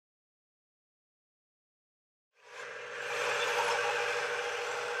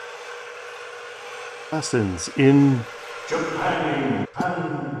Lessons in Japan.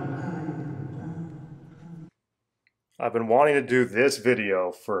 I've been wanting to do this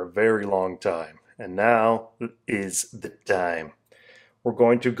video for a very long time, and now is the time. We're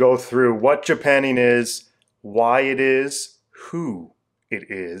going to go through what Japanning is, why it is, who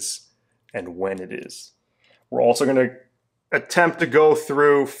it is, and when it is. We're also going to attempt to go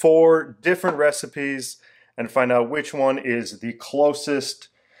through 4 different recipes and find out which one is the closest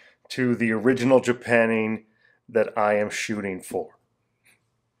to the original Japanning that I am shooting for.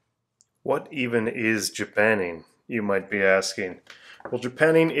 What even is Japanning, you might be asking? Well,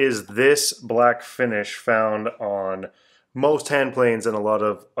 Japanning is this black finish found on most hand planes and a lot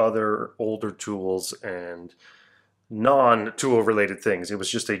of other older tools and non-tool related things. It was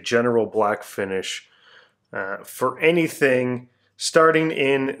just a general black finish for anything starting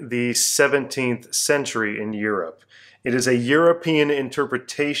in the 17th century in Europe. It is a European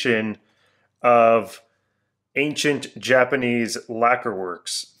interpretation of ancient Japanese lacquer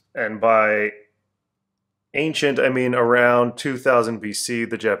works. And by ancient, I mean around 2000 BC,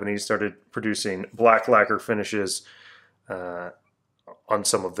 the Japanese started producing black lacquer finishes on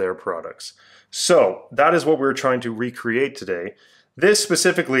some of their products. So that is what we're trying to recreate today. This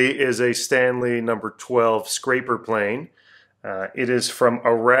specifically is a Stanley number 12 scraper plane. It is from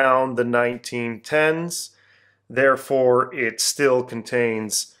around the 1910s. Therefore, it still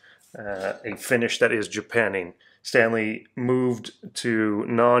contains a finish that is Japanning. Stanley moved to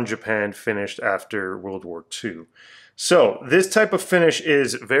non-Japan finished after World War II. So this type of finish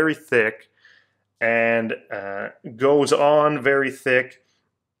is very thick and goes on very thick,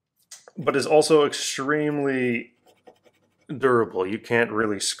 but is also extremely durable. You can't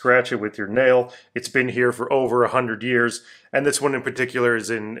really scratch it with your nail. It's been here for over 100 years, and this one in particular is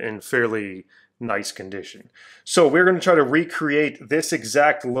in fairly nice condition. So we're going to try to recreate this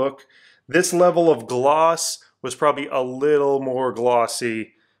exact look. This level of gloss was probably a little more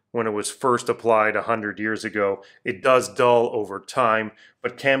glossy when it was first applied 100 years ago. It does dull over time,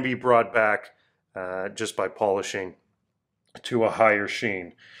 but can be brought back just by polishing to a higher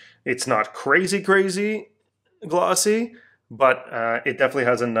sheen. It's not crazy glossy, but it definitely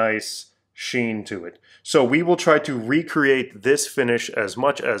has a nice sheen to it. So we will try to recreate this finish as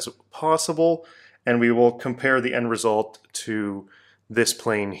much as possible, and we will compare the end result to this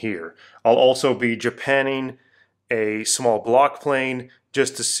plane here. I'll also be Japanning a small block plane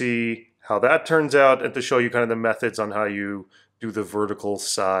just to see how that turns out and to show you kind of the methods on how you do the vertical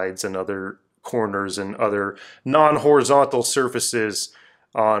sides and other corners and other non-horizontal surfaces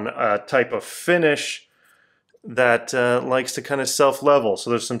on a type of finish that likes to kind of self-level.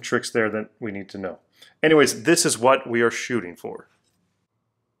 So there's some tricks there that we need to know. Anyways, this is what we are shooting for.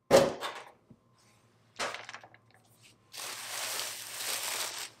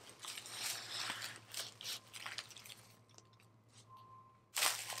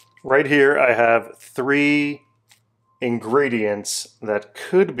 Right here I have 3 ingredients that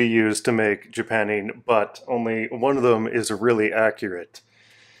could be used to make Japanning, but only one of them is really accurate.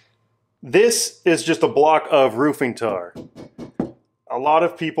 This is just a block of roofing tar. A lot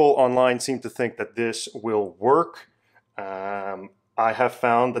of people online seem to think that this will work. I have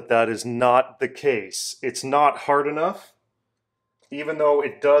found that that is not the case. It's not hard enough, even though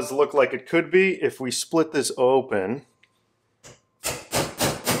it does look like it could be. If we split this open,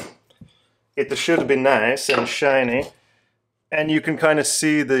 it should be nice and shiny, and you can kind of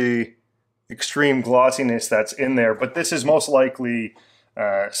see the extreme glossiness that's in there, but this is most likely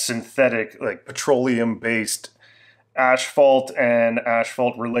synthetic, like petroleum-based asphalt and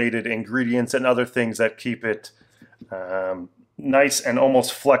asphalt-related ingredients and other things that keep it nice and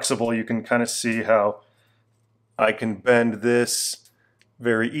almost flexible. You can kind of see how I can bend this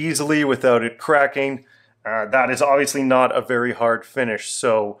very easily without it cracking. That is obviously not a very hard finish,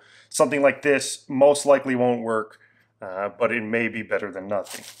 so something like this most likely won't work, but it may be better than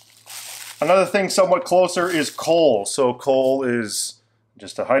nothing. Another thing somewhat closer is coal. So coal is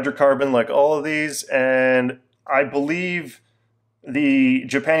just a hydrocarbon like all of these, and I believe the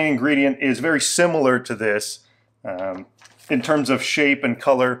Japanese ingredient is very similar to this in terms of shape and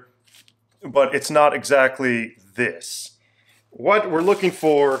color, but it's not exactly this. What we're looking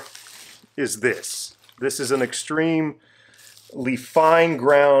for is this. This is an extremely fine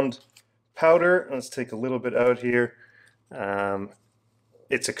ground powder. Let's take a little bit out here.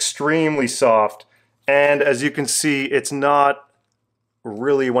 It's extremely soft, and as you can see, it's not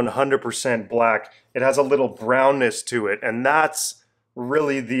really 100% black. It has a little brownness to it, and that's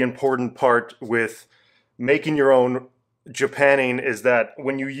really the important part with making your own Japanning, is that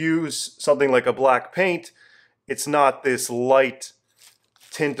when you use something like a black paint, it's not this light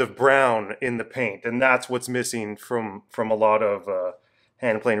tint of brown in the paint, and that's what's missing from a lot of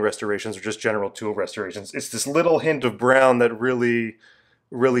hand plane restorations or just general tool restorations. It's this little hint of brown that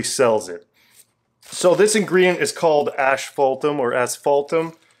really sells it. So this ingredient is called asphaltum or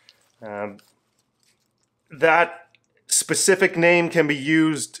asphaltum. That specific name can be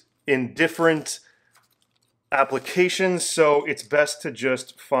used in different applications, so it's best to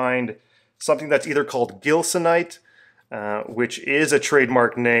just find something that's either called Gilsonite, which is a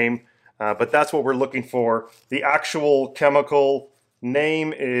trademark name, but that's what we're looking for. The actual chemical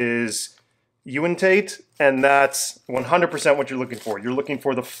name is undissolved, and that's 100% what you're looking for. You're looking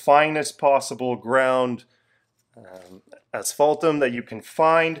for the finest possible ground asphaltum that you can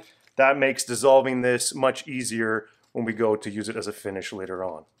find. That makes dissolving this much easier when we go to use it as a finish later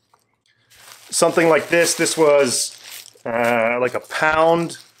on. Something like this was like a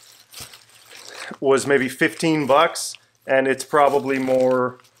pound, was maybe 15 bucks, and it's probably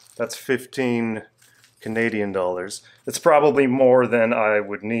more, that's 15 Canadian dollars. It's probably more than I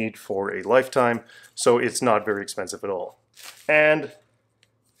would need for a lifetime, so it's not very expensive at all. And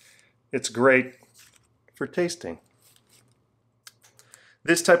it's great for tasting.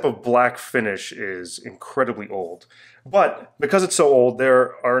 This type of black finish is incredibly old, but because it's so old,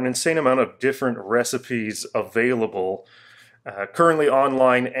 there are an insane amount of different recipes available currently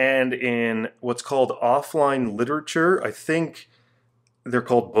online and in what's called offline literature. I think they're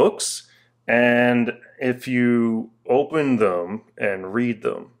called books, and if you open them and read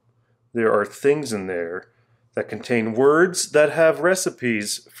them, there are things in there that contain words that have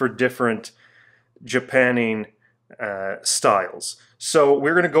recipes for different Japanning styles. So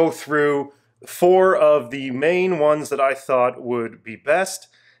we're going to go through 4 of the main ones that I thought would be best,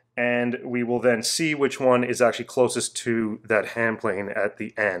 and we will then see which one is actually closest to that hand plane at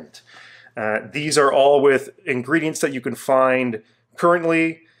the end. These are all with ingredients that you can find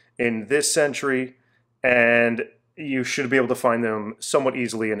currently in this century, and you should be able to find them somewhat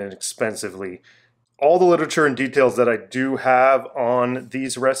easily and inexpensively. All the literature and details that I do have on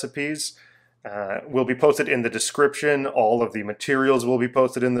these recipes will be posted in the description. All of the materials will be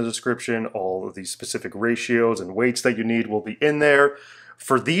posted in the description. All of the specific ratios and weights that you need will be in there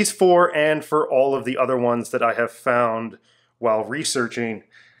for these 4 and for all of the other ones that I have found while researching,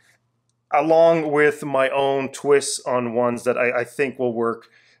 along with my own twists on ones that I think will work.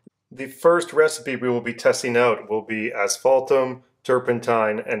 The first recipe we will be testing out will be asphaltum,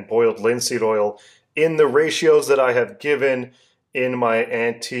 turpentine, and boiled linseed oil in the ratios that I have given in my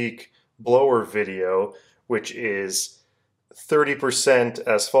antique blower video, which is 30%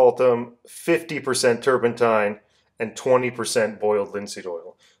 asphaltum, 50% turpentine, and 20% boiled linseed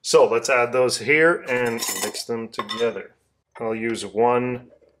oil. So let's add those here and mix them together. I'll use 1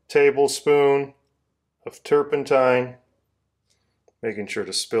 tablespoon of turpentine, making sure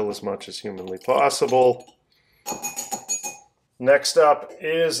to spill as much as humanly possible. Next up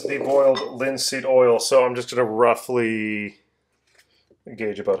is the boiled linseed oil. So I'm just going to roughly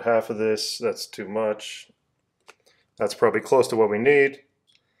gauge about half of this. That's too much. That's probably close to what we need.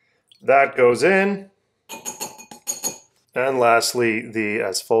 That goes in. And lastly, the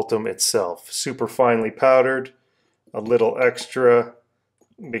asphaltum itself. Super finely powdered. A little extra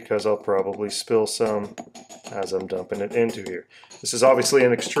because I'll probably spill some as I'm dumping it into here. This is obviously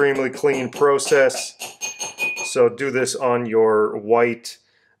an extremely clean process, so do this on your white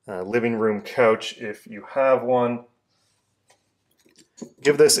living room couch if you have one.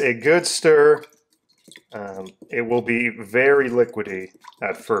 Give this a good stir. It will be very liquidy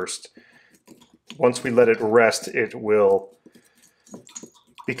at first. Once we let it rest, it will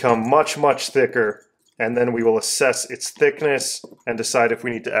become much thicker, and then we will assess its thickness and decide if we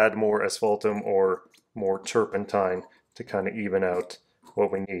need to add more asphaltum or more turpentine to kind of even out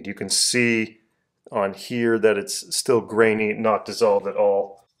what we need. You can see on here that it's still grainy, not dissolved at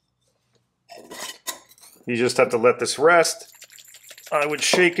all. You just have to let this rest. I would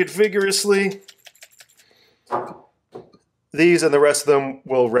shake it vigorously. These and the rest of them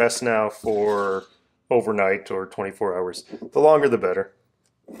will rest now for overnight or 24 hours. The longer the better.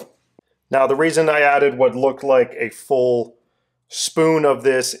 Now the reason I added what looked like a full spoon of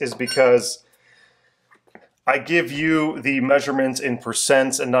this is because I give you the measurements in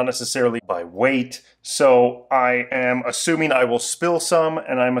percents and not necessarily by weight. So I am assuming I will spill some,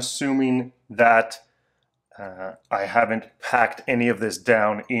 and I'm assuming that I haven't packed any of this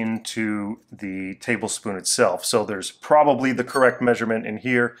down into the tablespoon itself. So there's probably the correct measurement in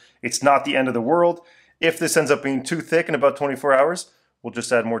here. It's not the end of the world. If this ends up being too thick in about 24 hours, we'll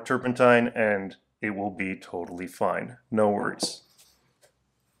just add more turpentine and it will be totally fine. No worries.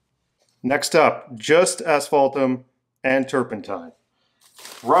 Next up, just asphaltum and turpentine.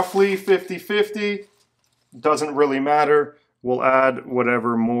 roughly 50-50. Doesn't really matter. We'll add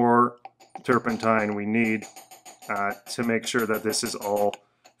whatever more turpentine we need to make sure that this is all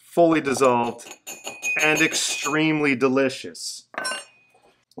fully dissolved and extremely delicious.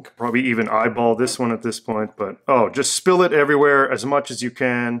 You could probably even eyeball this one at this point, but oh, just spill it everywhere as much as you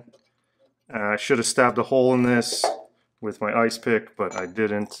can. I should have stabbed a hole in this with my ice pick, but I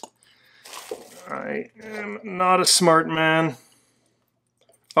didn't. I am not a smart man.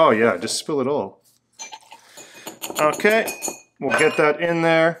 Oh yeah, just spill it all. Okay, we'll get that in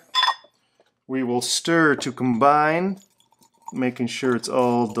there. We will stir to combine, making sure it's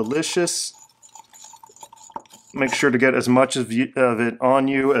all delicious. Make sure to get as much of it on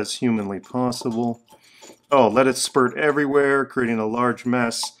you as humanly possible. Oh, let it spurt everywhere, creating a large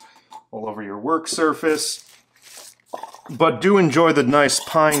mess all over your work surface. But do enjoy the nice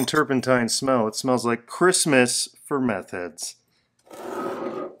pine turpentine smell. It smells like Christmas for meth heads.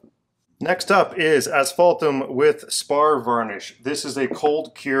 Next up is asphaltum with spar varnish. This is a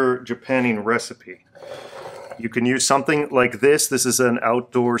cold cure Japanning recipe. You can use something like this. This is an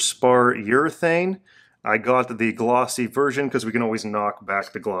outdoor spar urethane. I got the glossy version because we can always knock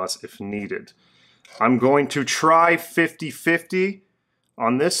back the gloss if needed. I'm going to try 50-50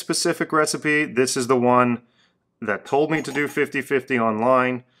 on this specific recipe. This is the one that told me to do 50-50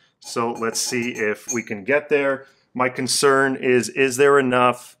 online. So let's see if we can get there. My concern is there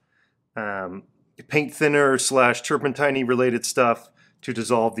enough paint thinner / turpentine related stuff to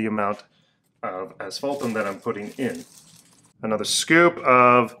dissolve the amount of asphaltum that I'm putting in. Another scoop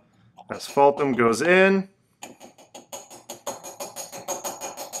of asphaltum goes in.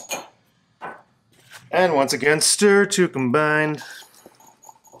 And once again, stir to combine.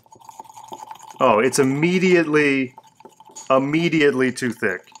 Oh, it's immediately too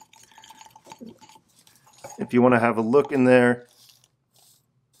thick. If you want to have a look in there,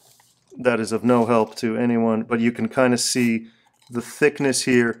 that is of no help to anyone, but you can kind of see the thickness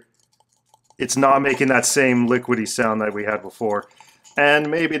here. It's not making that same liquidy sound that we had before.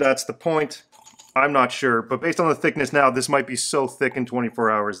 And maybe that's the point. I'm not sure, but based on the thickness now, this might be so thick in 24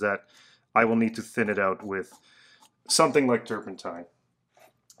 hours that I will need to thin it out with something like turpentine.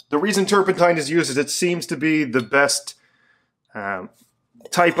 The reason turpentine is used is it seems to be the best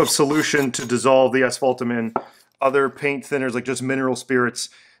type of solution to dissolve the asphaltum in. Other paint thinners, like just mineral spirits,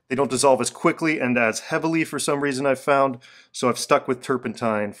 they don't dissolve as quickly and as heavily for some reason I've found, so I've stuck with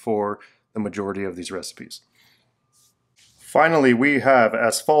turpentine for the majority of these recipes. Finally, we have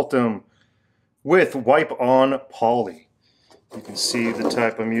asphaltum with wipe-on poly. You can see the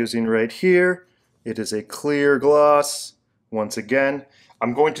type I'm using right here. It is a clear gloss. Once again,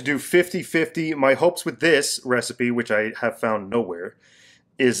 I'm going to do 50-50. My hopes with this recipe, which I have found nowhere,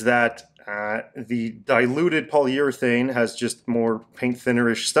 is that the diluted polyurethane has just more paint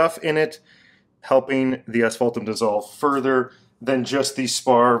thinnerish stuff in it, helping the asphaltum dissolve further than just the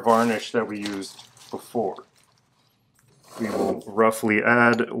spar varnish that we used before. We will roughly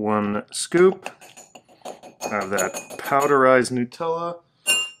add 1 scoop of that powderized Nutella.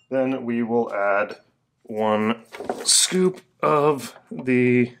 Then we will add 1 scoop of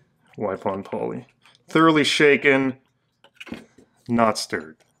the wipe-on poly. Thoroughly shaken, not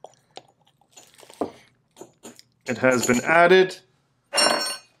stirred. It has been added.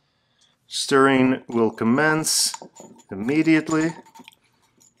 Stirring will commence immediately.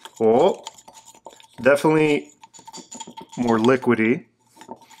 Oh, definitely more liquidy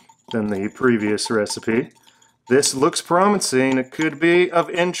than the previous recipe. This looks promising. It could be of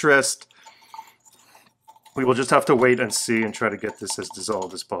interest. We will just have to wait and see and try to get this as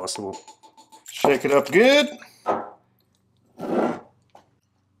dissolved as possible. Shake it up good.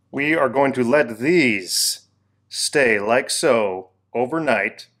 We are going to let these stay like so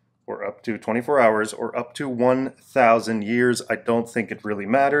overnight, or up to 24 hours, or up to 1,000 years. I don't think it really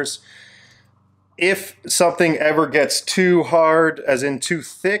matters. If something ever gets too hard, as in too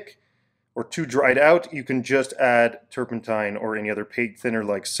thick, or too dried out, you can just add turpentine or any other paint thinner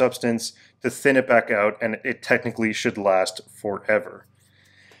like substance to thin it back out, and it technically should last forever.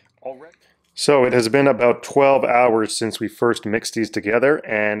 Alright. So it has been about 12 hours since we first mixed these together,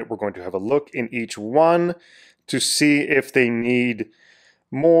 and we're going to have a look in each one to see if they need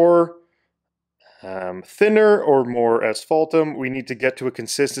more thinner or more asphaltum. We need to get to a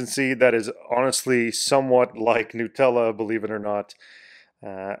consistency that is honestly somewhat like Nutella, believe it or not,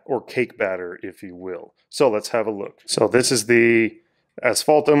 or cake batter, if you will. So let's have a look. So this is the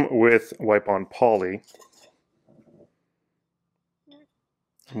asphaltum with wipe-on poly.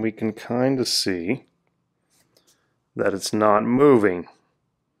 We can kind of see that it's not moving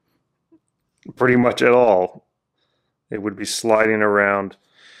pretty much at all. It would be sliding around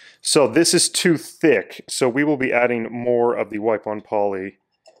So this is too thick, so we will be adding more of the wipe on poly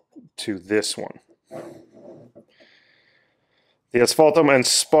to this one. The Asphaltum and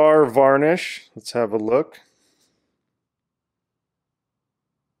Spar varnish, let's have a look.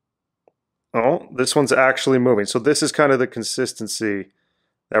 Oh, this one's actually moving. So this is kind of the consistency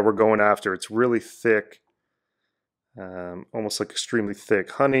that we're going after. It's really thick, almost like extremely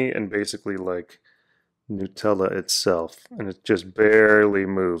thick honey, and basically like Nutella itself, and it just barely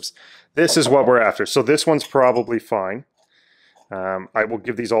moves. This is what we're after. So this one's probably fine. I will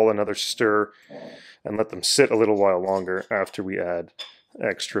give these all another stir and let them sit a little while longer after we add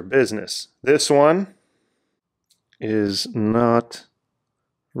extra business. This one is not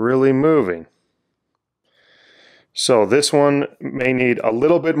really moving. So this one may need a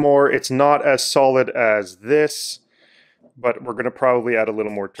little bit more. It's not as solid as this, but we're going to probably add a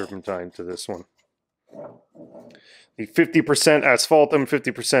little more turpentine to this one. The 50% asphaltum,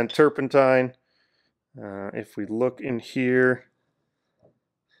 50% turpentine. If we look in here,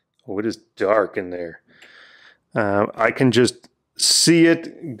 oh, it is dark in there. I can just see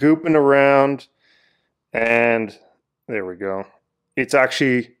it gooping around, and there we go. It's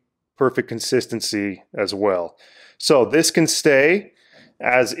actually perfect consistency as well. So this can stay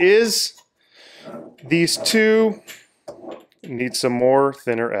as is. These two need some more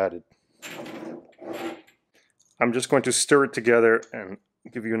thinner added. I'm just going to stir it together and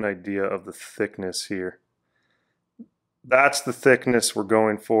give you an idea of the thickness here. That's the thickness we're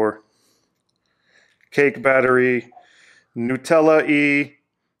going for. Cake battery, Nutella-y.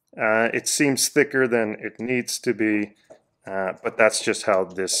 It seems thicker than it needs to be, but that's just how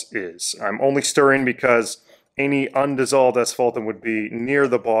this is. I'm only stirring because any undissolved asphaltum would be near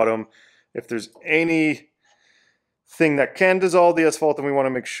the bottom. If there's anything that can dissolve the asphaltum, we want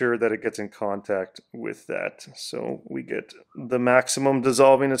to make sure that it gets in contact with that, so we get the maximum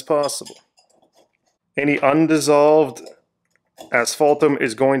dissolving as possible. Any undissolved asphaltum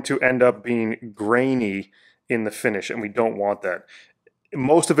is going to end up being grainy in the finish, and we don't want that.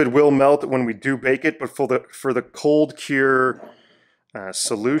 Most of it will melt when we do bake it, but for the cold cure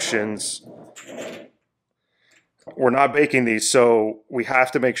solutions, we're not baking these, so we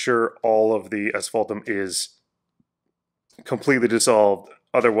have to make sure all of the asphaltum is completely dissolved.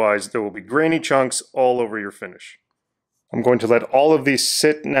 Otherwise, there will be grainy chunks all over your finish. I'm going to let all of these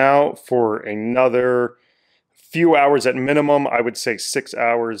sit now for another few hours at minimum. I would say 6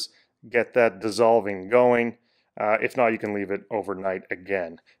 hours. Get that dissolving going. If not, you can leave it overnight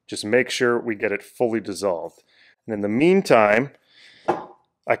again. Just make sure we get it fully dissolved. And in the meantime,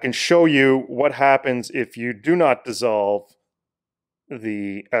 I can show you what happens if you do not dissolve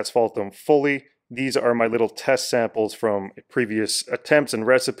the asphaltum fully. These are my little test samples from previous attempts and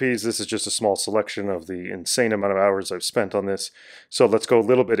recipes. This is just a small selection of the insane amount of hours I've spent on this. So let's go a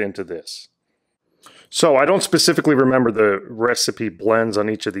little bit into this. So I don't specifically remember the recipe blends on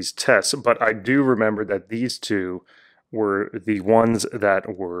each of these tests, but I do remember that these two were the ones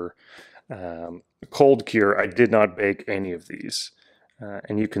that were cold cure. I did not bake any of these.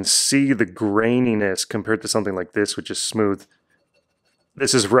 And you can see the graininess compared to something like this, which is smooth.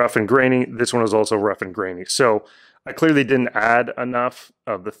 This is rough and grainy. This one is also rough and grainy. So I clearly didn't add enough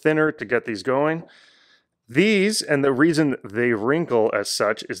of the thinner to get these going. These, and the reason they wrinkle as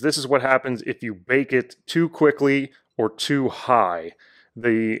such, is this is what happens if you bake it too quickly or too high.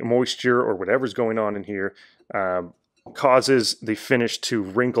 The moisture or whatever's going on in here causes the finish to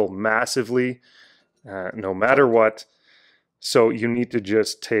wrinkle massively, no matter what. So you need to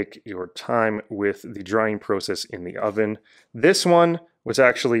just take your time with the drying process in the oven. This one was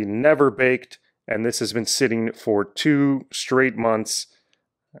actually never baked, and this has been sitting for 2 straight months,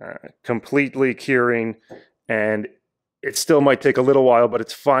 completely curing, and it still might take a little while, but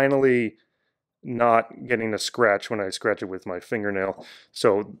it's finally not getting a scratch when I scratch it with my fingernail.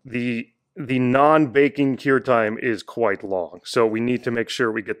 So the non-baking cure time is quite long, so we need to make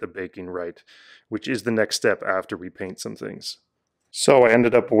sure we get the baking right, which is the next step after we paint some things. So I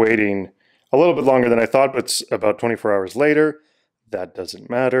ended up waiting a little bit longer than I thought, but it's about 24 hours later. That doesn't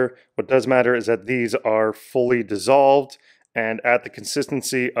matter. What does matter is that these are fully dissolved and at the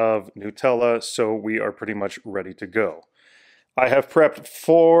consistency of Nutella, so we are pretty much ready to go. I have prepped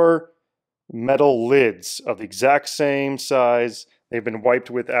 4 metal lids of the exact same size. They've been wiped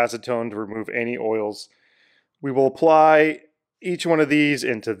with acetone to remove any oils. We will apply each one of these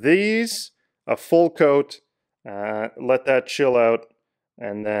into these, a full coat, let that chill out,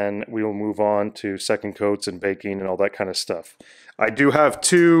 and then we will move on to second coats and baking and all that kind of stuff. I do have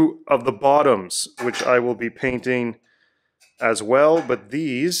 2 of the bottoms, which I will be painting as well, but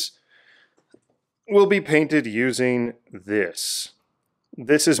these will be painted using this.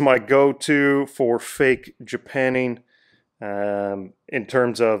 This is my go-to for fake Japanning in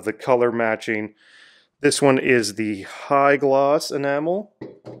terms of the color matching. This one is the high gloss enamel.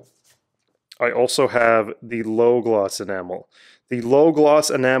 I also have the low gloss enamel. The low gloss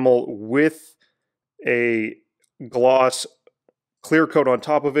enamel with a gloss clear coat on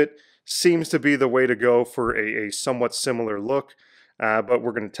top of it seems to be the way to go for a somewhat similar look, but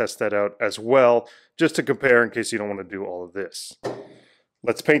we're going to test that out as well, just to compare in case you don't want to do all of this.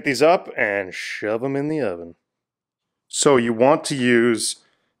 Let's paint these up and shove them in the oven. So you want to use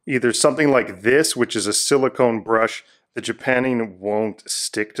either something like this, which is a silicone brush. The Japanning won't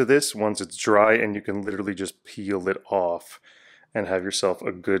stick to this once it's dry, and you can literally just peel it off and have yourself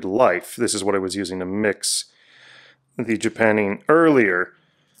a good life. This is what I was using to mix the Japanning earlier.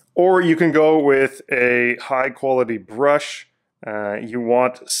 Or you can go with a high quality brush. You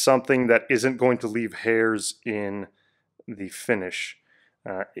want something that isn't going to leave hairs in the finish.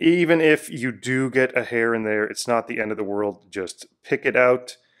 Even if you do get a hair in there, it's not the end of the world. Just pick it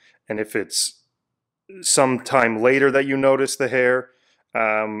out, and if it's some time later that you notice the hair,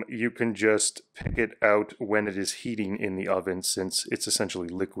 you can just pick it out when it is heating in the oven, since it's essentially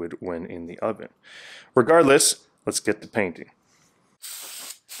liquid when in the oven. Regardless, let's get to painting.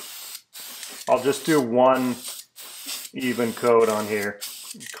 I'll just do one even coat on here,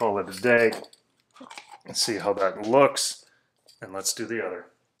 call it a day, and see how that looks. And let's do the other.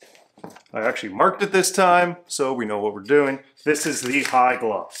 I actually marked it this time, so we know what we're doing. This is the high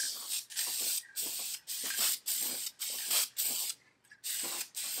gloss.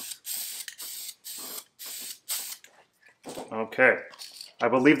 Okay, I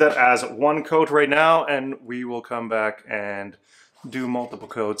will leave that as one coat right now, and we will come back and do multiple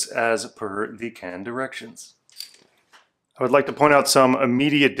coats as per the can directions. I would like to point out some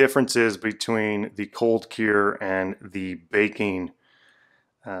immediate differences between the cold cure and the baking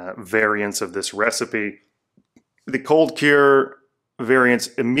variants of this recipe. The cold cure variants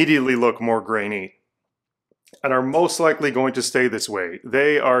immediately look more grainy and are most likely going to stay this way.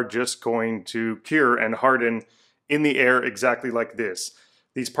 They are just going to cure and harden in the air exactly like this.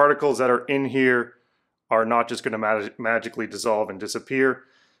 These particles that are in here are not just going to magically dissolve and disappear.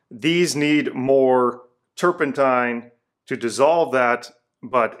 These need more turpentine to dissolve that,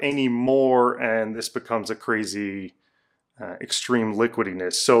 but any more and this becomes a crazy extreme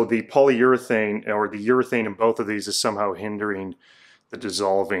liquidiness. So the polyurethane or the urethane in both of these is somehow hindering the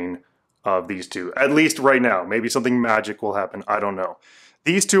dissolving of these two, at least right now. Maybe something magic will happen, I don't know.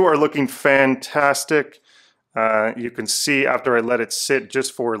 These two are looking fantastic. You can see after I let it sit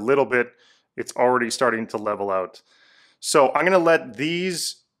just for a little bit, it's already starting to level out. So I'm going to let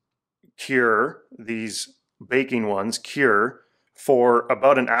these cure, these baking ones cure for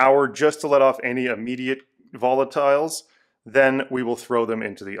about an hour just to let off any immediate volatiles. Then we will throw them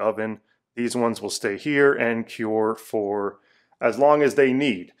into the oven. These ones will stay here and cure for as long as they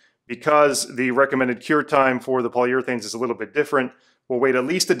need. Because the recommended cure time for the polyurethanes is a little bit different, we'll wait at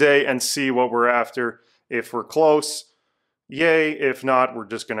least a day and see what we're after. If we're close, yay. If not, we're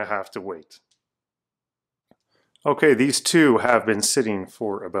just going to have to wait. Okay, these two have been sitting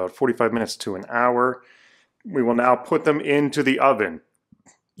for about 45 minutes to an hour. We will now put them into the oven.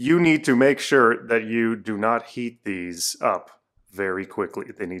 You need to make sure that you do not heat these up very quickly.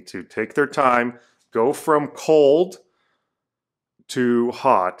 They need to take their time, go from cold to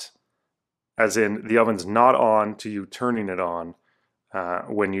hot, as in the oven's not on to you turning it on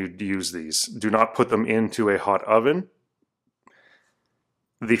when you use these. Do not put them into a hot oven.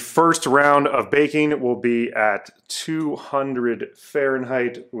 The first round of baking will be at 200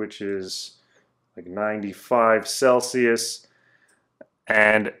 Fahrenheit, which is like 95 Celsius,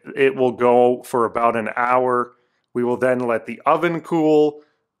 and it will go for about an hour. We will then let the oven cool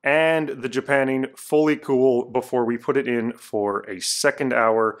and the Japanning fully cool before we put it in for a second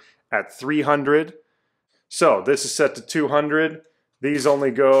hour at 300. So this is set to 200. These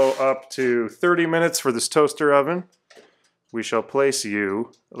only go up to 30 minutes for this toaster oven. We shall place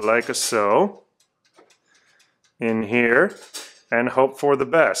you like so in here and hope for the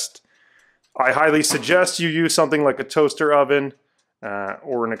best. I highly suggest you use something like a toaster oven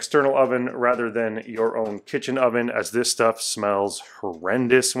or an external oven rather than your own kitchen oven, as this stuff smells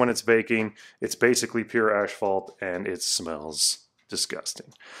horrendous when it's baking. It's basically pure asphalt and it smells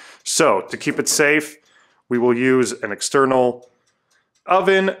disgusting. So to keep it safe, we will use an external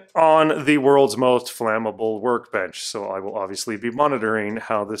oven on the world's most flammable workbench. So I will obviously be monitoring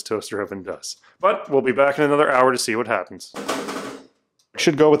how this toaster oven does. But we'll be back in another hour to see what happens. It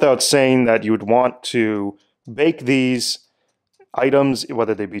should go without saying that you would want to bake these items,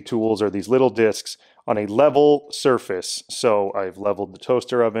 whether they be tools or these little discs, on a level surface. So I've leveled the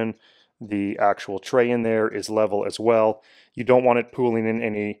toaster oven. The actual tray in there is level as well. You don't want it pooling in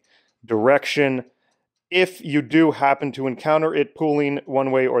any direction. If you do happen to encounter it pooling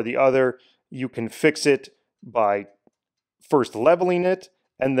one way or the other, you can fix it by first leveling it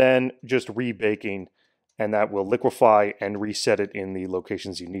and then just rebaking, and that will liquefy and reset it in the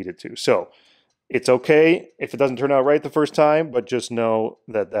locations you need it to. So it's okay if it doesn't turn out right the first time, but just know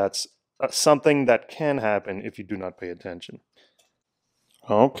that that's something that can happen if you do not pay attention.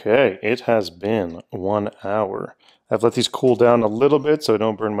 Okay, it has been 1 hour. I've let these cool down a little bit so I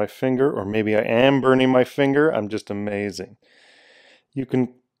don't burn my finger, or maybe I am burning my finger. I'm just amazing. You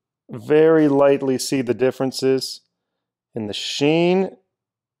can very lightly see the differences in the sheen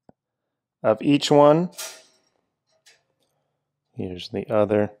of each one. Here's the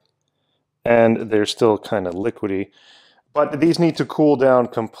other. And they're still kind of liquidy. But these need to cool down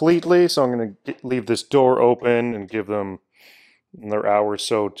completely, so I'm going to leave this door open and give them another hour or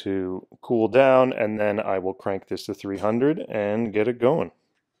so to cool down, and then I will crank this to 300 and get it going.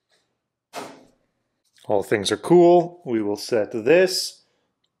 All things are cool. We will set this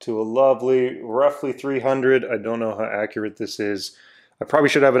to a lovely, roughly 300. I don't know how accurate this is. I probably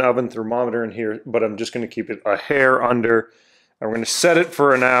should have an oven thermometer in here, but I'm just going to keep it a hair under. And we're going to set it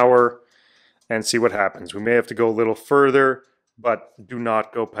for an hour and see what happens. We may have to go a little further, but do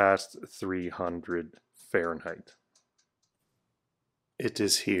not go past 300 Fahrenheit. It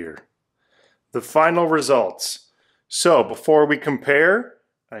is here. The final results. So before we compare,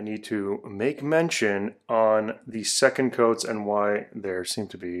 I need to make mention on the second coats and why there seem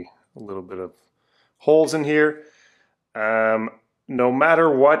to be a little bit of holes in here. No matter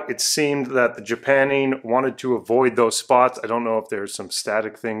what, it seemed that the Japanning wanted to avoid those spots. I don't know if there's some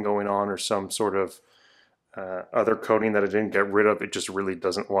static thing going on or some sort of other coating that it didn't get rid of. It just really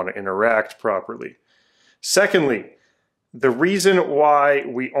doesn't want to interact properly. Secondly, the reason why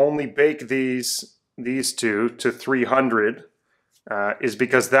we only bake these two to 300 is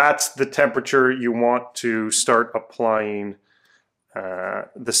because that's the temperature you want to start applying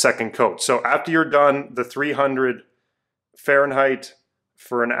the second coat. So after you're done the 300 Fahrenheit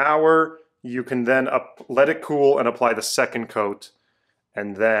for an hour, you can then let it cool and apply the second coat,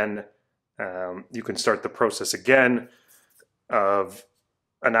 and then you can start the process again of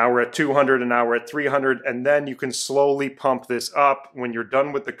an hour at 200, an hour at 300, and then you can slowly pump this up when you're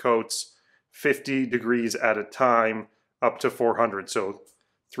done with the coats, 50 degrees at a time, up to 400. So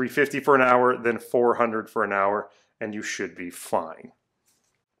 350 for an hour, then 400 for an hour, and you should be fine.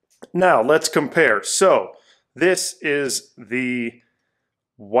 Now let's compare. So this is the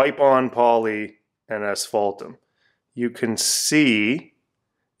wipe-on poly and asphaltum. You can see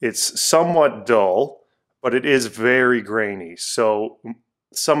it's somewhat dull, but it is very grainy. So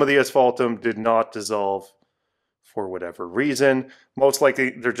some of the asphaltum did not dissolve for whatever reason. Most likely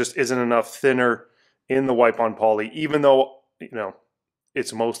there just isn't enough thinner in the wipe-on poly, even though, you know,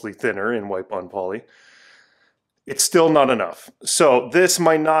 it's mostly thinner in wipe-on poly. It's still not enough. So this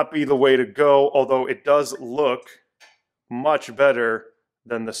might not be the way to go, although it does look much better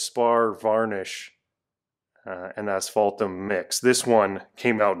than the spar varnish and asphaltum mix. This one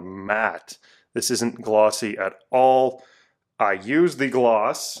came out matte. This isn't glossy at all. I use the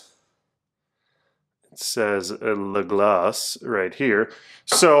gloss. It says Le Glace right here.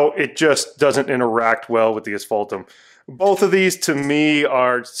 So it just doesn't interact well with the asphaltum. Both of these to me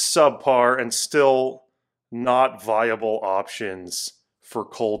are subpar and still not viable options for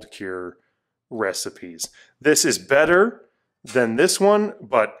cold cure recipes. This is better than this one,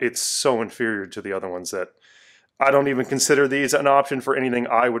 but it's so inferior to the other ones that I don't even consider these an option for anything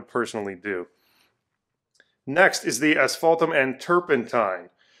I would personally do. Next is the asphaltum and turpentine.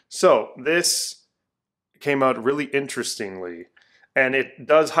 So this came out really interestingly, and it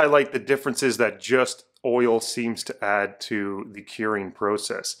does highlight the differences that just oil seems to add to the curing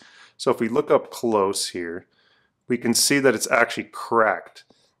process. So if we look up close here, we can see that it's actually cracked.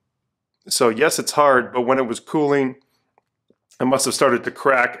 So yes, it's hard, but when it was cooling, it must have started to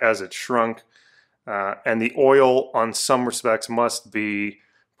crack as it shrunk. And the oil, on some respects, must be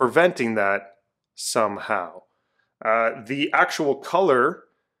preventing that somehow. The actual color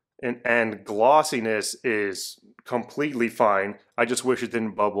and glossiness is completely fine. I just wish it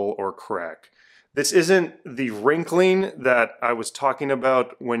didn't bubble or crack. This isn't the wrinkling that I was talking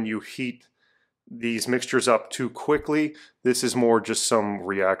about when you heat these mixtures up too quickly. This is more just some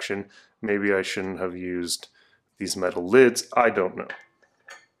reaction. Maybe I shouldn't have used these metal lids. I don't know.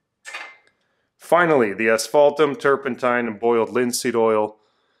 Finally, the asphaltum, turpentine, and boiled linseed oil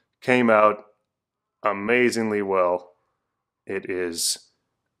came out amazingly well It is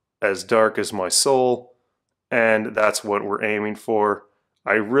as dark as my soul, and that's what we're aiming for.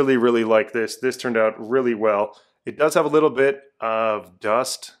 I really, really like this. This turned out really well. It does have a little bit of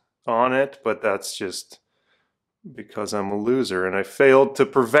dust on it, but that's just because I'm a loser and I failed to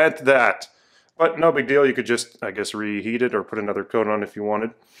prevent that. But no big deal. You could just, I guess, reheat it or put another coat on if you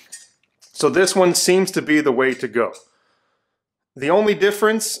wanted. So this one seems to be the way to go. The only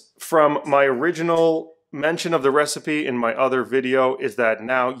difference from my original mention of the recipe in my other video is that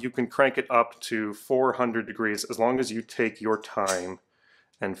now you can crank it up to 400 degrees as long as you take your time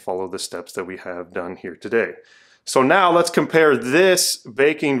and follow the steps that we have done here today. So now let's compare this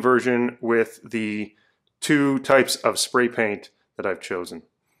baking version with the two types of spray paint that I've chosen.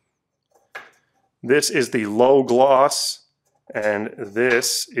 This is the low gloss and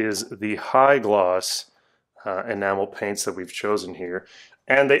this is the high gloss enamel paints that we've chosen here.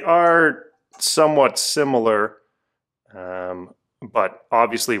 And they are somewhat similar, but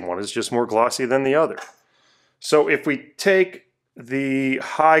obviously one is just more glossy than the other. So if we take the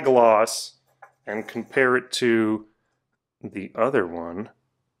high gloss and compare it to the other one,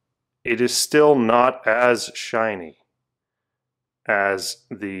 it is still not as shiny as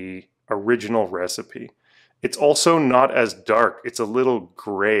the original recipe. It's also not as dark. It's a little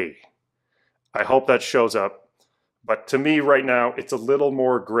gray. I hope that shows up. But to me right now, it's a little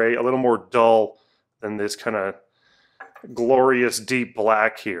more gray, a little more dull than this kind of glorious deep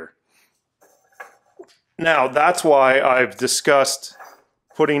black here. Now, that's why I've discussed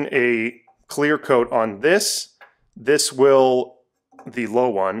putting a clear coat on this. This will, the low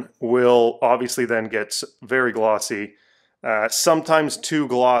one, will obviously then get very glossy, sometimes too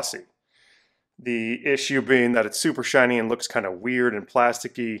glossy. The issue being that it's super shiny and looks kind of weird and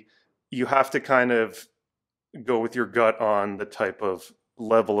plasticky. You have to kind of go with your gut on the type of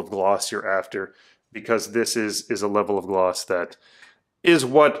level of gloss you're after, because this is a level of gloss that is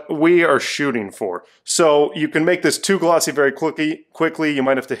what we are shooting for. So you can make this too glossy very quickly. You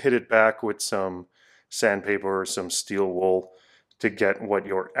might have to hit it back with some sandpaper or some steel wool to get what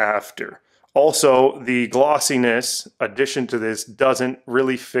you're after. Also, the glossiness addition to this doesn't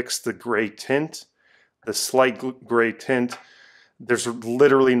really fix the gray tint, the slight gray tint. There's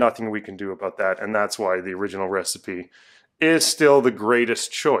literally nothing we can do about that, and that's why the original recipe is still the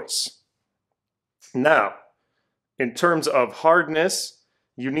greatest choice. Now, in terms of hardness,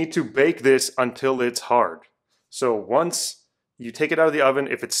 you need to bake this until it's hard. So once you take it out of the oven,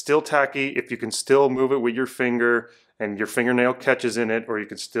 if it's still tacky, if you can still move it with your finger and your fingernail catches in it, or you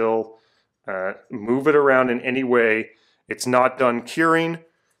can still move it around in any way, it's not done curing.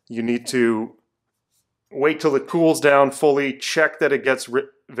 You need to wait till it cools down fully, check that it gets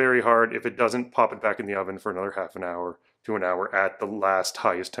very hard. If it doesn't, pop it back in the oven for another half an hour to an hour at the last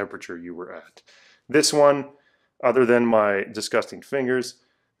highest temperature you were at. This one, other than my disgusting fingers,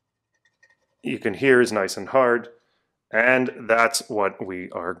 you can hear is nice and hard, and that's what we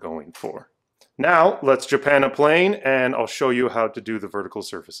are going for. Now, let's Japan a plane, and I'll show you how to do the vertical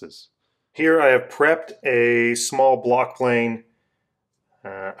surfaces. Here I have prepped a small block plane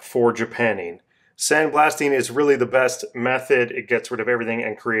for Japanning. Sandblasting is really the best method. It gets rid of everything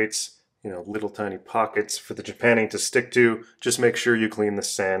and creates, little tiny pockets for the Japanning to stick to. Just make sure you clean the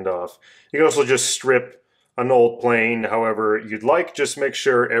sand off. You can also just strip an old plane however you'd like. Just make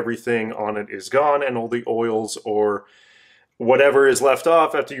sure everything on it is gone and all the oils or whatever is left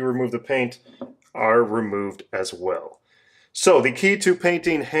off after you remove the paint are removed as well. So the key to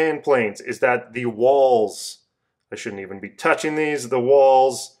painting hand planes is that the walls, I shouldn't even be touching these, the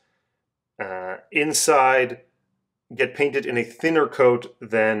walls inside get painted in a thinner coat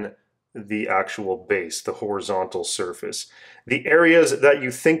than the actual base, the horizontal surface. The areas that you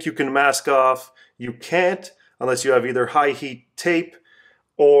think you can mask off, you can't unless you have either high heat tape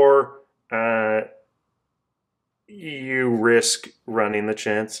or you risk running the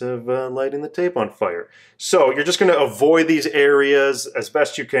chance of lighting the tape on fire. So you're just going to avoid these areas as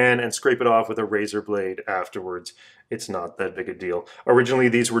best you can and scrape it off with a razor blade afterwards. It's not that big a deal. Originally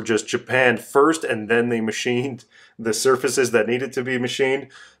these were just japanned first and then they machined the surfaces that needed to be machined.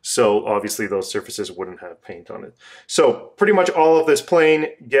 So obviously those surfaces wouldn't have paint on it. So pretty much all of this plane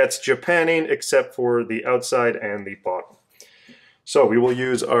gets japanning except for the outside and the bottom. So we will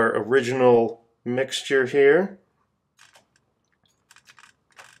use our original mixture here.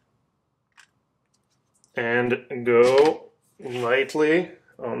 And go lightly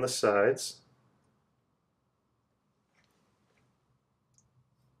on the sides.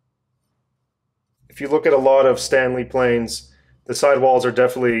 If you look at a lot of Stanley planes, the sidewalls are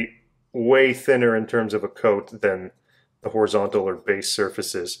definitely way thinner in terms of a coat than the horizontal or base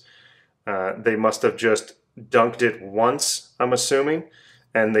surfaces. They must have just dunked it once, I'm assuming,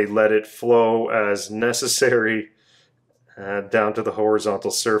 and they let it flow as necessary down to the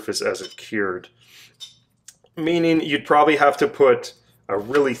horizontal surface as it cured. Meaning you'd probably have to put a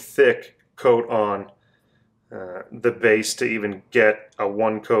really thick coat on the base to even get a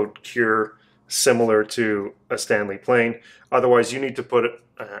one coat cure similar to a Stanley plane. Otherwise, you need to put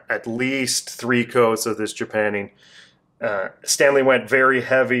at least 3 coats of this Japanning. Stanley went very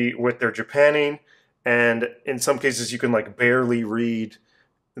heavy with their Japanning, and in some cases you can like barely read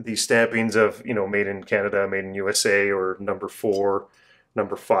the stampings of, you know, made in Canada, made in USA, or number 4,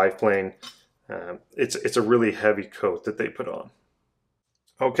 number 5 plane. It's a really heavy coat that they put on.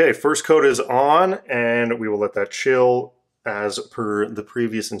 Okay, first coat is on, and we will let that chill as per the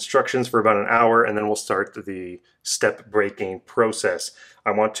previous instructions for about an hour, and then we'll start the step breaking process.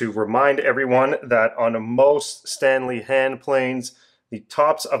 I want to remind everyone that on most Stanley hand planes, the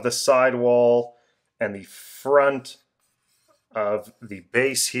tops of the sidewall and the front of the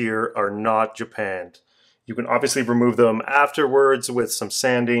base here are not japanned. You can obviously remove them afterwards with some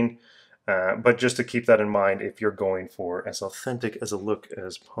sanding, but just to keep that in mind if you're going for as authentic as a look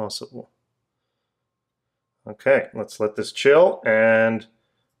as possible. Okay, let's let this chill and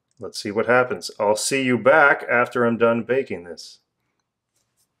let's see what happens. I'll see you back after I'm done baking this.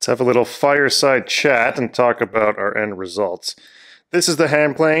 Let's have a little fireside chat and talk about our end results. This is the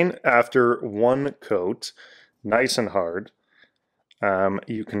hand plane after 1 coat, nice and hard.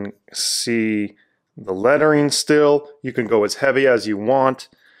 You can see the lettering still. You can go as heavy as you want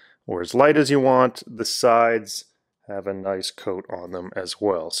or as light as you want. The sides have a nice coat on them as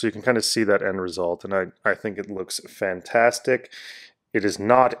well. So you can kind of see that end result, and I think it looks fantastic. It is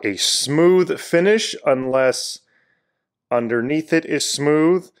not a smooth finish unless underneath it is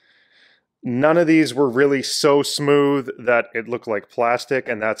smooth. None of these were really so smooth that it looked like plastic,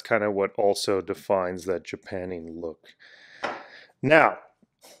 and that's kind of what also defines that Japanning look. Now,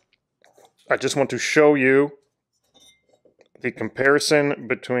 I just want to show you the comparison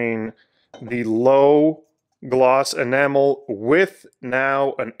between the low gloss enamel with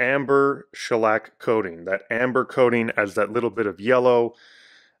now an amber shellac coating. That amber coating adds that little bit of yellow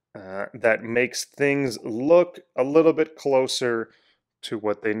that makes things look a little bit closer to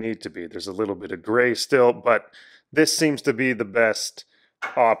what they need to be. There's a little bit of gray still, but this seems to be the best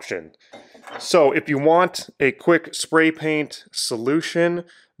option. So if you want a quick spray paint solution,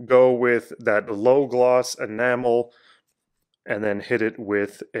 go with that low gloss enamel and then hit it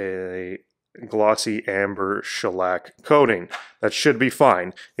with a glossy amber shellac coating. That should be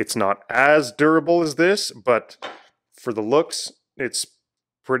fine. It's not as durable as this, but for the looks, it's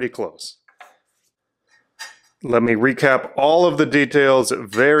pretty close. Let me recap all of the details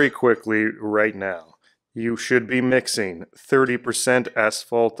very quickly right now. You should be mixing 30%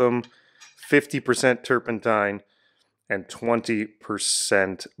 asphaltum, 50% turpentine, and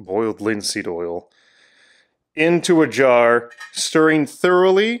 20% boiled linseed oil into a jar, stirring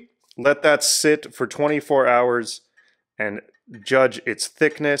thoroughly. Let that sit for 24 hours and judge its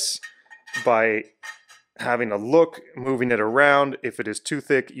thickness by having a look, moving it around. If it is too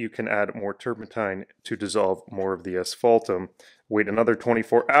thick, you can add more turpentine to dissolve more of the asphaltum. Wait another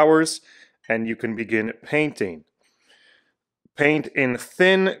 24 hours and you can begin painting. Paint in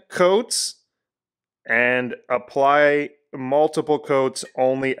thin coats and apply multiple coats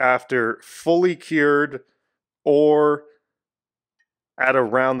only after fully cured or at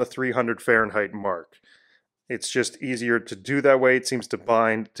around the 300 Fahrenheit mark. It's just easier to do that way. It seems to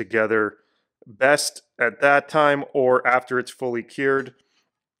bind together best at that time or after it's fully cured.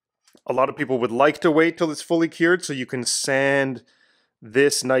 A lot of people would like to wait till it's fully cured so you can sand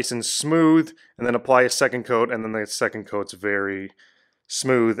this nice and smooth and then apply a second coat, and then the second coat's very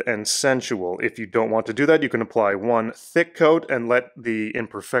smooth and sensual. If you don't want to do that, you can apply one thick coat and let the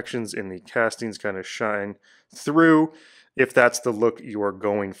imperfections in the castings kind of shine through if that's the look you are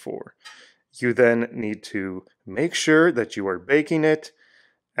going for. You then need to make sure that you are baking it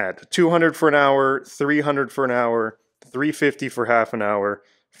at 200 for an hour, 300 for an hour, 350 for half an hour,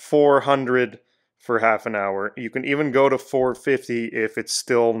 400 for half an hour. You can even go to 450 if it's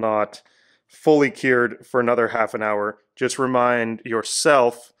still not fully cured for another half an hour. Just remind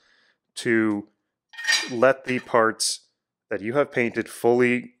yourself to let the parts that you have painted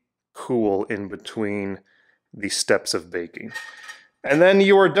fully cool in between the steps of baking. And then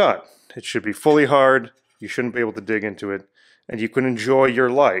you are done. It should be fully hard. You shouldn't be able to dig into it. And you can enjoy your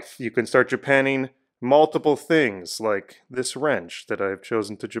life. You can start Japanning multiple things like this wrench that I've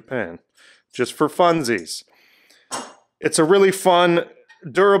chosen to Japan just for funsies. It's a really fun,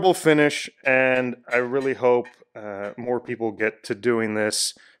 durable finish, and I really hope more people get to doing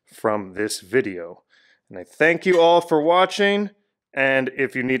this from this video. And I thank you all for watching, and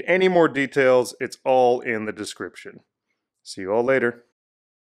if you need any more details, it's all in the description. See you all later.